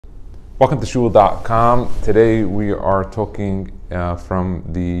Welcome to shul.com. Today we are talking from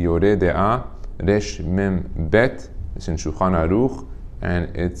the Yore Deah, Resh Mem Bet. It's in Shulchan Aruch,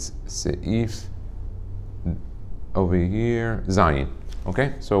 and it's Seif over here, Zayin.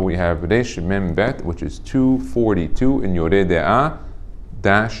 Okay, so we have Resh Mem Bet, which is 242 in Yore Deah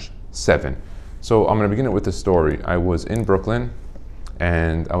 -7. So I'm going to begin it with a story. I was in Brooklyn,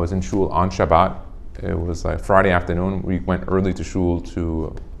 and I was in shul on Shabbat. It was like Friday afternoon. We went early to shul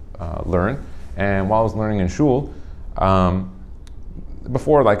to learn, and while I was learning in shul,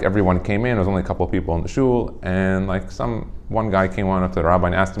 before like everyone came in, there was only a couple of people in the shul, and like one guy came on up to the rabbi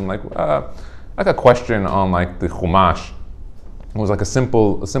and asked him like a question on like the Chumash. It was like a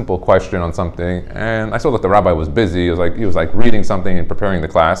simple question on something, and I saw that the rabbi was busy. He was like reading something and preparing the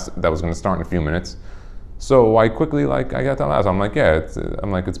class that was going to start in a few minutes. So I quickly I got to ask. I'm like,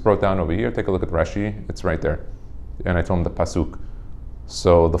 it's brought down over here. Take a look at Rashi. It's right there. And I told him the pasuk.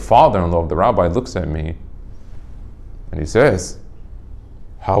 So the father-in-law of the rabbi looks at me and he says,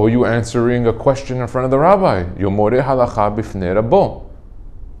 "How are you answering a question in front of the rabbi? Yore HALACHA BIFNE RABOH."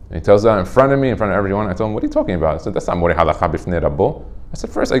 And he tells that in front of me, in front of everyone. I told him, "What are you talking about?" I said, "That's not Yore HALACHA BIFNE RABOH." I said,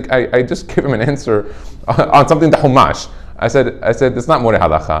 first, I just gave him an answer on something the Chumash. I said, it's not Yore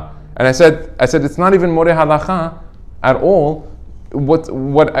HALACHA. And I said, it's not even Yore HALACHA at all.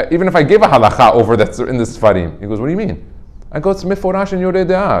 Even if I gave a halacha over that's in this Sfarim. He goes, "What do you mean?" I go, "It's Meforash in Yore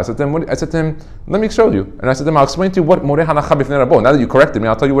Deah." I said to him, "Let me show you." And I said to him, "I'll explain to you what Yore HALACHA BIFNE RABOH. Now that you corrected me,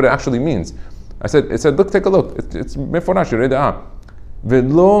 I'll tell you what it actually means." I said, "Look, take a look. It's Meforash Yore Deah.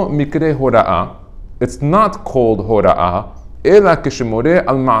 Velo mikre hora'ah. It's not called hora'ah. Ela keshemore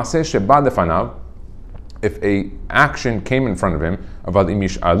al ma'aseh sheba lefanav. If a action came in front of him, aval im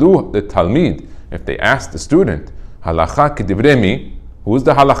yish'alu the talmid. If they asked the student, halacha k'divrei mi, who's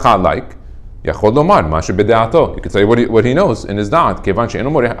the halacha like? Yachol lomar ma shebedeato. He could say what he knows in his da'at. Kevan she'eno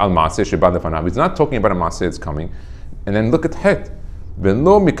moreh al ma'aseh sheba lefanav. He's not talking about a ma'aseh that's coming. And then look at het.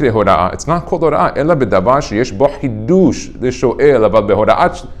 Velo mikre hora'ah. It's not called hora'ah. Ela bedavar sheyesh bo hidush lesho'el. Aval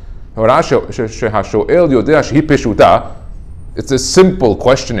behora'ah shehasho'el yodea shehi peshuta. It's a simple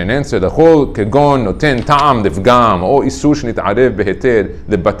question and answer. The whole kegon noten ta'am lefgam o isur shnit'arev beheter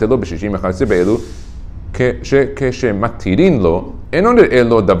lebatelo b'shishim echadse be'elu כשמתירים לו, אינו נראה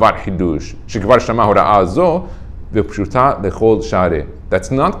לו דבר חידוש, שכבר שמע הוראה זו, ופשוטה לכל שערי.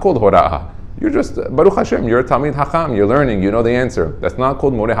 That's not called הוראה. You're just, Baruch Hashem, you're a Talmid Hacham, you're learning, you know the answer. That's not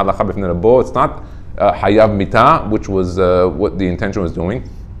called Yore HALACHA BIFNE RABOH. It's not Hayav Mita, which was what the intention was doing.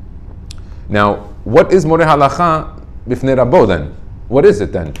 Now, what is Yore HALACHA BIFNE RABOH then? What is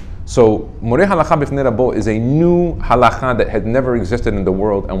it then? So, Yore HALACHA BIFNE RABOH is a new halakha that had never existed in the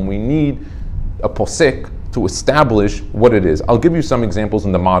world, and we need a posek to establish what it is. I'll give you some examples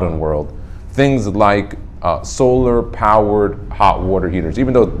in the modern world. Things like solar-powered hot water heaters,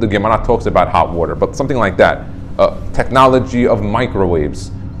 even though the Gemara talks about hot water, but something like that. Technology of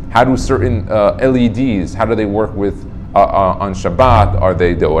microwaves. How do certain LEDs, how do they work with on Shabbat? Are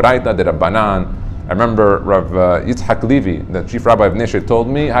they deoraita, de rabbanan? I remember Rav Yitzhak Levi, the chief rabbi of Neshet, told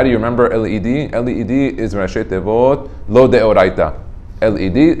me, how do you remember LED? LED is Rashi Tevot, lo deoraita.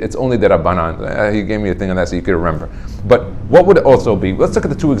 LED, it's only the Rabbanan. He gave me a thing on that so you could remember. But what would it also be? Let's look at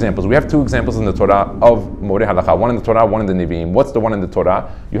the two examples. We have two examples in the Torah of Yore HALACHA. One in the Torah, one in the Nevi'im. What's the one in the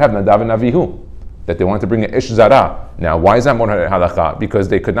Torah? You have Nadav and Avihu, that they wanted to bring an Ish Zara. Now, why is that Yore HALACHA? Because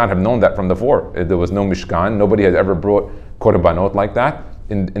they could not have known that from before. There was no Mishkan. Nobody had ever brought Korbanot like that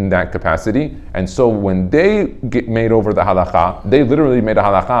in that capacity. And so when they made over the halakha, they literally made a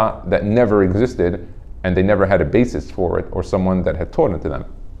halakha that never existed, and they never had a basis for it, or someone that had taught it to them.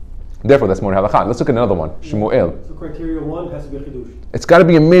 Therefore, that's more halakha. Let's look at another one, Shmuel. So criteria one has to be a chidush. It's got to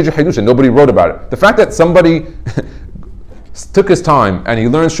be a major chidush, and nobody wrote about it. The fact that somebody took his time, and he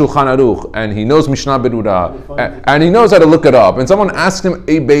learns Shulchan Aruch, and he knows Mishnah Berurah, and he knows how to look it up, and someone asked him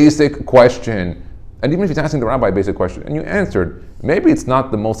a basic question, and even if he's asking the rabbi a basic question, and you answered, maybe it's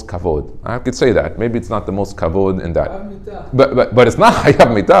not the most kavod. I could say that. Maybe it's not the most kavod in that. But it's not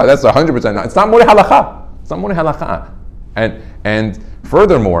Hayav Mita. That's 100% not. It's not Yore HALACHA. It's not Yore HALACHA. And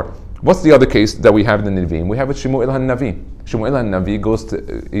furthermore, what's the other case that we have in the Nevi'im? We have with Shmuel HaNavi. Shmuel HaNavi goes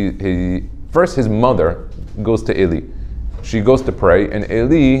to, first his mother goes to Eli. She goes to pray, and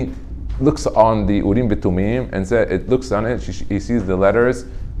Eli looks on the Urim B'Tumim and looks on it, he sees the letters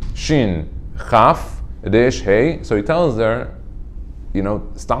Shin, Chaf, Resh, Hey. So he tells her,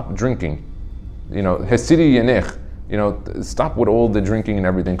 stop drinking. Hesidi Yenech. Stop with all the drinking and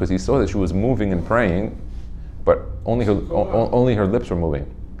everything, because he saw that she was moving and praying, but only her lips were moving.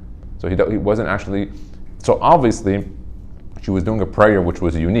 So he wasn't actually. So obviously, she was doing a prayer which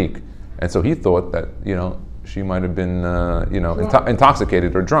was unique, and so he thought that she might have been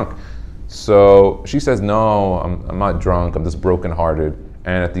intoxicated or drunk. So she says, no, I'm not drunk, I'm just brokenhearted.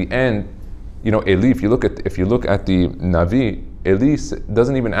 And at the end, Eli, if you look at the Navi, Eli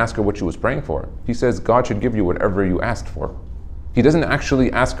doesn't even ask her what she was praying for. He says, God should give you whatever you asked for. He doesn't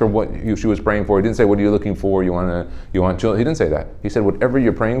actually ask her what she was praying for. He didn't say, what are you looking for? You want children? He didn't say that. He said, whatever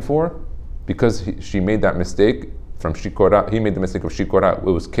you're praying for, because she made that mistake from Shikora, he made the mistake of Shikora, it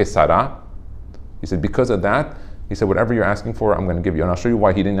was Kesara. He said, because of that, he said, whatever you're asking for, I'm going to give you. And I'll show you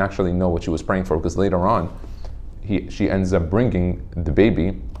why he didn't actually know what she was praying for, because later on, she ends up bringing the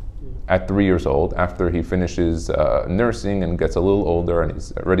baby at 3 years old, after he finishes nursing and gets a little older and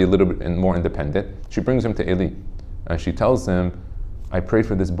he's already a little bit more independent. She brings him to Eli. And she tells him, I prayed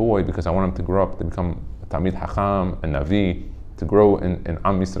for this boy because I want him to grow up to become a Talmid Hacham, a Navi, to grow in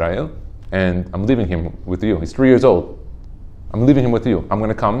Am Yisrael, and I'm leaving him with you. He's 3 years old. I'm leaving him with you. I'm going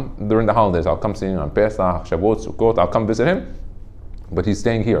to come during the holidays. I'll come see him on Pesach, Shavuot, Sukkot. I'll come visit him, but he's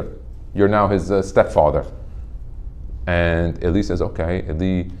staying here. You're now his stepfather. And Eli says, okay.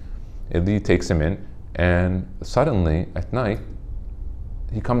 Eli takes him in, and suddenly at night,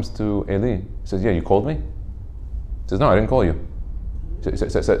 he comes to Eli. He says, yeah, you called me? He says, no, I didn't call you. He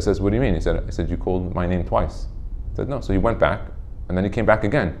says, what do you mean? He said, you called my name twice. He said, no. So he went back, and then he came back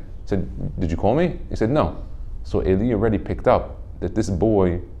again. He said, did you call me? He said, no. So Eli already picked up that this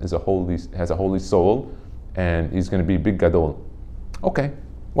boy has a holy soul, and he's going to be big gadol. Okay,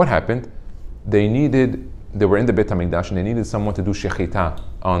 what happened? They were in the Beit HaMikdash, and they needed someone to do shechita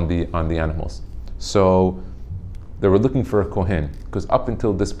on the animals. So they were looking for a kohen, because up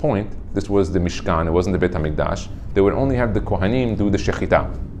until this point, this was the Mishkan, it wasn't the Beit HaMikdash. They would only have the kohanim do the shechita.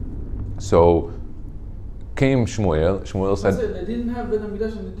 So came Shmuel said, they didn't have Beit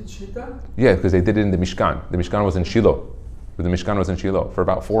HaMikdash and they did shechita? Yeah, because they did it in the Mishkan. The Mishkan was in Shiloh. The Mishkan was in Shiloh for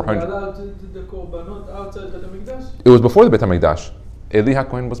about 400. They allowed to do the korbanot outside Beit HaMikdash? It was before the Beit HaMikdash. Eli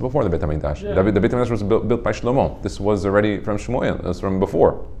HaKohen was before the Beit HaMikdash. Yeah. The Beit HaMikdash was built by Shlomo. This was already from Shmuel. It was from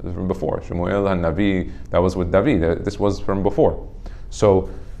before. Shmuel and Navi, that was with David. This was from before. So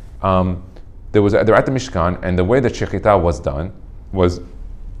they're at the Mishkan, and the way that shechita was done was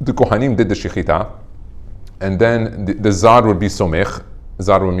the Kohanim did the shechita, and then the Zar would be somech.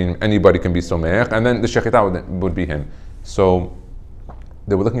 Zar would mean anybody can be somech, and then the shechita would be him. So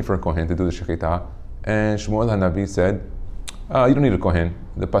they were looking for a Kohen to do the shechita, and Shmuel HaNavi said, you don't need a Kohen.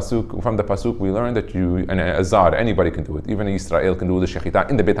 From the Pasuk, we learned that and a Zar, anybody can do it. Even Israel can do the shechita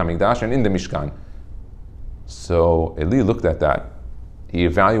in the Beit HaMikdash and in the Mishkan. So Eli looked at that. He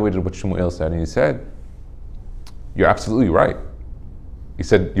evaluated what Shmuel said, and he said, you're absolutely right. He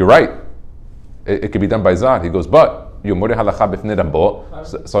said, you're right. It can be done by Zar. He goes, but you're more halacha bifnei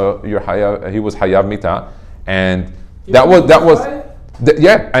RABBI. So he was hayav mita, and that was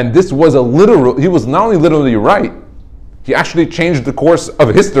and this was a literal. He was not only literally right, he actually changed the course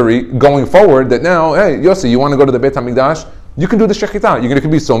of history going forward. That now, hey, Yossi, you want to go to the Beit HaMikdash? You can do the shechita. You can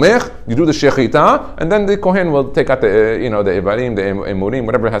be somech. You do the shechita, and then the kohen will take out the the ibarim, the emurim,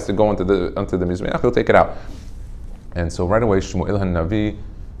 whatever has to go onto the mizbeach. He'll take it out. And so right away, Shmuel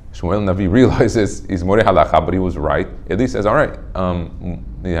Navi realizes he's moreh halacha, but he was right. Eli says, all right,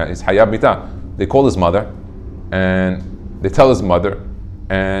 it's hayab mita. They call his mother, and they tell his mother,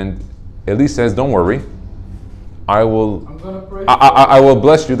 and Eli says, don't worry, I will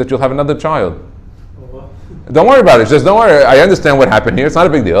bless you that you'll have another child. Don't worry about it. She says, don't worry, I understand what happened here. It's not a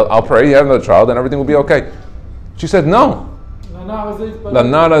big deal. I'll pray, you have another child, and everything will be okay. She said, no. I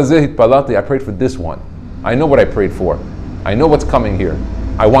prayed for this one. I know what I prayed for. I know what's coming here.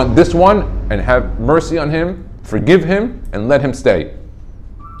 I want this one, and have mercy on him, forgive him, and let him stay.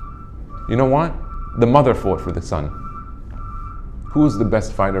 You know what? The mother fought for the son. Who's the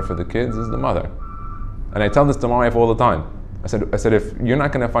best fighter for the kids is the mother. And I tell this to my wife all the time. I said, if you're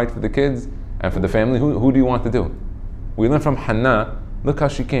not going to fight for the kids and for the family, who do you want to do? We learned from Hannah, look how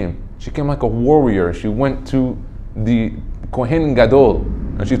she came. She came like a warrior. She went to the Kohen Gadol,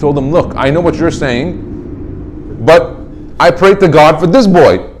 and she told him, look, I know what you're saying, but I prayed to God for this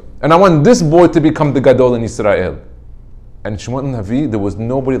boy, and I want this boy to become the Gadol in Israel. And Shmuel Navi, there was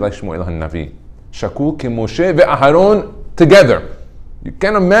nobody like Shmuel Navi. Shakul ki Moshe ve'Aharon together. You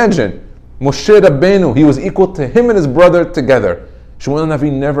can't imagine. Moshe Rabbeinu, he was equal to him and his brother together. Shmuel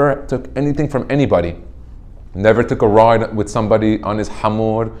Navi never took anything from anybody. Never took a ride with somebody on his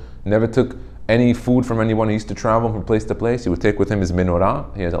hamor. Never took any food from anyone. He used to travel from place to place. He would take with him his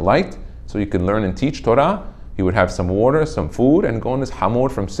menorah. He had a light so he could learn and teach Torah. He would have some water, some food, and go on his hamor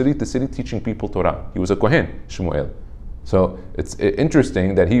from city to city teaching people Torah. He was a Kohen, Shmuel. So it's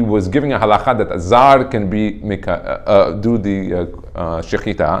interesting that he was giving a halacha that a Zar can do the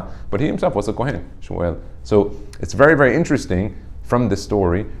shechita, but he himself was a Kohen, Shmuel. So it's very, very interesting from this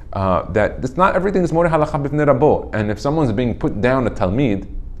story that it's not everything is more halacha bifnei rabo. And if someone's being put down a talmid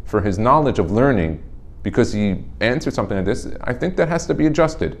for his knowledge of learning because he answered something like this, I think that has to be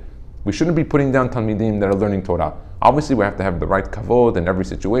adjusted. We shouldn't be putting down talmidim that are learning Torah. Obviously, we have to have the right kavod in every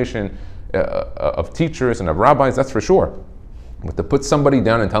situation of teachers and of rabbis, that's for sure. But to put somebody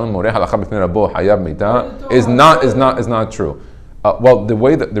down and tell him moreh halacha b'fnei rabo hayab mita is not true. Well, the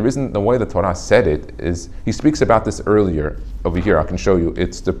way the Torah said it is, he speaks about this earlier over here. I can show you.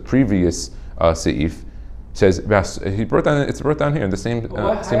 It's the previous seif. Says he brought down. It's brought down here in the same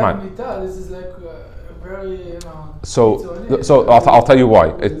siman. This is like very So I'll tell you why.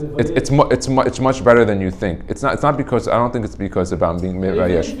 It's much better than you think. It's not because, I don't think it's because about being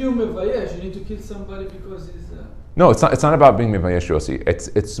mevayesh. If you mevayesh, you need to kill somebody because he's. No, it's not about being mevayesh, Yossi.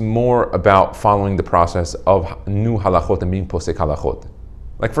 It's more about following the process of new halachot and being posek halachot.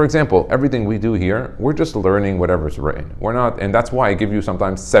 Like, for example, everything we do here, we're just learning whatever's written. We're not, and that's why I give you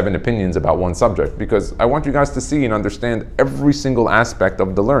sometimes 7 opinions about one subject, because I want you guys to see and understand every single aspect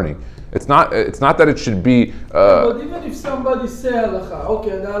of the learning. It's not that it should be. But even if somebody say halacha,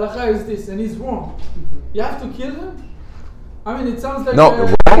 okay, the halacha is this and he's wrong, you have to kill him. I mean, it sounds like no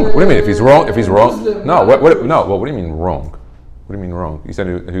wrong. What do you mean? If he's wrong, Muslim, no. What do you mean wrong? What do you mean wrong? You said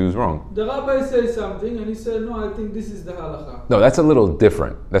he was wrong. The rabbi says something and he said, no, I think this is the halacha. No, that's a little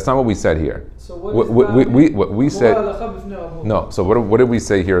different. That's not what we said here. So what we said. No. So what did we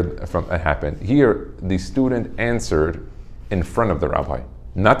say here from happened? Here, the student answered in front of the rabbi.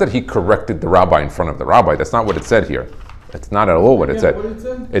 Not that he corrected the rabbi in front of the rabbi. That's not what it said here. That's not at all what it said.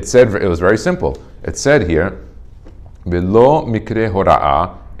 It said it was very simple. It said here, "V'lo mikre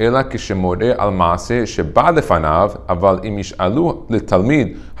hora'a ela kishemore al maase sheba lefanav, aval im yish'alu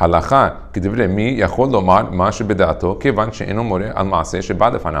letalmid halacha k'divrei mi yachol lomar ma shebedato kevan she'eno more al maase sheba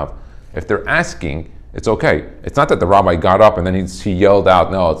lefanav." If they're asking, it's okay. It's not that the rabbi got up and then he yelled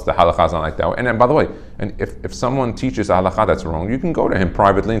out, no, it's the halakha is not like that. And then, by the way, and if someone teaches a halakha that's wrong, you can go to him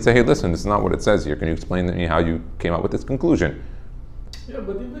privately and say, hey, listen, this is not what it says here. Can you explain to me how you came up with this conclusion? Yeah,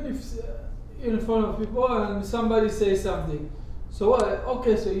 but even if in front of people and somebody says something, so what?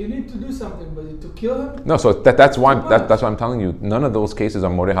 Okay, so you need to do something, but to kill him? No, so that's why I'm telling you, none of those cases are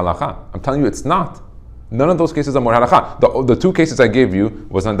moreh halakha. I'm telling you it's not. None of those cases are moreh halakha. The 2 cases I gave you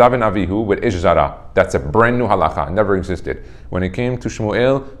was Nadav and Avihu with Ish Zara. That's a brand new halakha, never existed. When it came to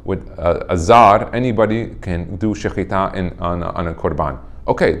Shmuel with Azar, anybody can do shechita on a korban.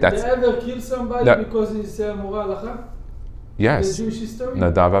 Okay, that's. Did they ever kill somebody because he's moreh halakha? Yes. The Jewish history?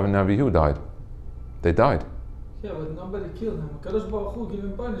 Nadav and Avihu died. They died. Yeah, but nobody killed him. Kadosh Baruch Hu gave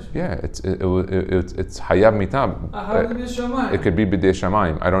him punishment. Yeah, it's hayab mitab. It could be b'dei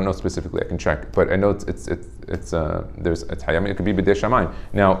shamayim. I don't know specifically. I can check, but I know it's hayab. It could be b'dei shamayim.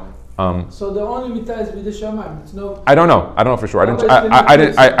 Now. So the only mita is b'dei shamayim. It's no. I don't know for sure.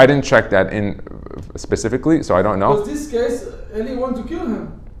 I didn't check that in specifically, so I don't know. Because this case, Eli wanted to kill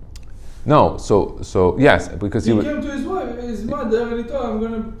him. No, so yes, because he came to his wife, his mother, and he told her, I'm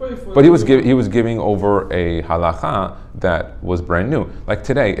going to pray for. But he was giving over a halacha that was brand new. Like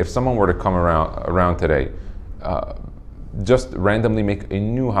today, if someone were to come around today, just randomly make a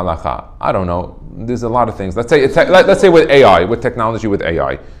new halacha. I don't know. There's a lot of things. Let's say with AI, with technology, with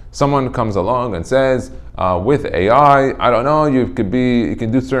AI, someone comes along and says, with AI, I don't know, you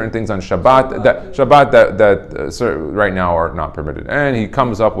can do certain things on Shabbat that right now are not permitted. And he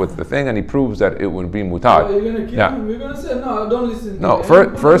comes up with the thing and he proves that it would be mutad. You're going to kill him? You're going to say, no, don't listen to No,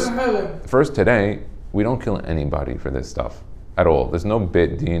 him. First today, we don't kill anybody for this stuff at all. There's no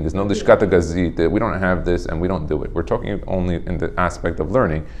bit din, there's no lishkata gazit, we don't have this and we don't do it. We're talking only in the aspect of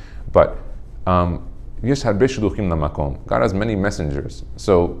learning. But God has many messengers.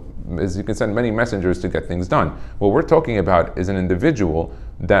 So as you can send many messengers to get things done. What we're talking about is an individual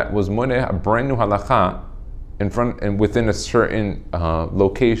that was moneh a brand new halacha in front and within a certain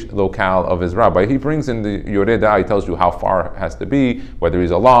locale of his rabbi. He brings in the Yore, he tells you how far it has to be, whether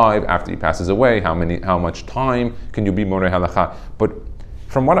he's alive, after he passes away, how much time can you be moneh halacha. But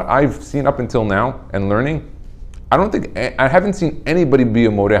from what I've seen up until now and learning, I haven't seen anybody be a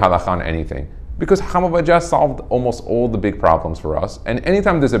moneh halacha on anything. Because Hamavajah solved almost all the big problems for us. And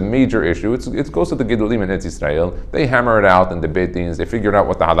anytime there's a major issue, it goes to the Gedolim in Eretz Israel. They hammer it out in the Beit Dins, they figure out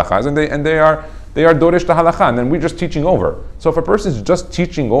what the halakha is, and they are doresh the halakha, and then we're just teaching over. So if a person is just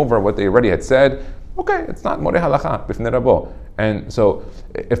teaching over what they already had said, okay, it's not moreh halakha, bifnei rabo. And so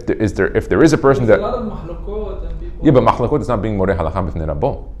if there is a person there's that... a lot of machlokot and people... Yeah, but machlokot is not being moreh halakha bifnei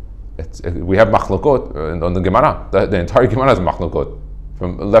rabo. We have machlokot on the Gemara. The entire Gemara is machlokot,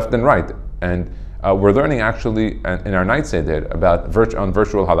 from left and right. And We're learning actually in our night seder about on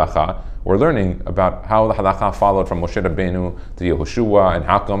virtual halacha. We're learning about how the halacha followed from Moshe Rabbeinu to Yehoshua, and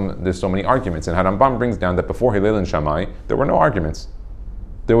how come there's so many arguments. And Harambam brings down that before Hillel and Shammai, there were no arguments.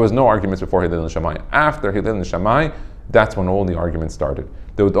 There was no arguments before Hillel and Shammai. After Hillel and Shammai, that's when all the arguments started.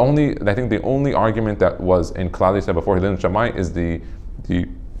 I think the only argument that was in Klal Yisrael before Hillel and Shammai is the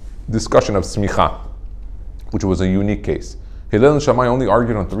discussion of smicha, which was a unique case. Hillel and Shammai only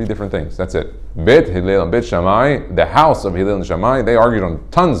argued on 3 different things. That's it. Bet Hillel and Bet Shammai, the house of Hillel and Shammai, they argued on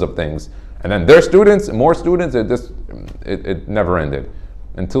tons of things. And then their students, more students, it never ended.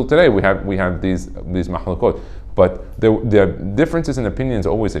 Until today, we have these mahlukot. But the differences in opinions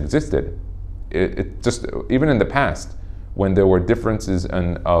always existed. It just, even in the past, when there were differences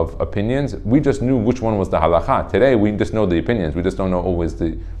of opinions, we just knew which one was the halacha. Today, we just know the opinions. We just don't know always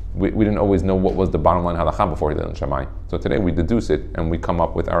we didn't always know what was the bottom line halacha before Hillel and Shammai. So today we deduce it and we come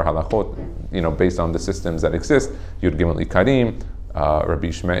up with our halachot, based on the systems that exist, Yud Gimel Ikarim, Rabbi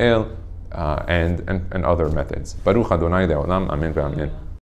Ishmael, and other methods. Baruch Adonai Le'olam, Amen ve'amen.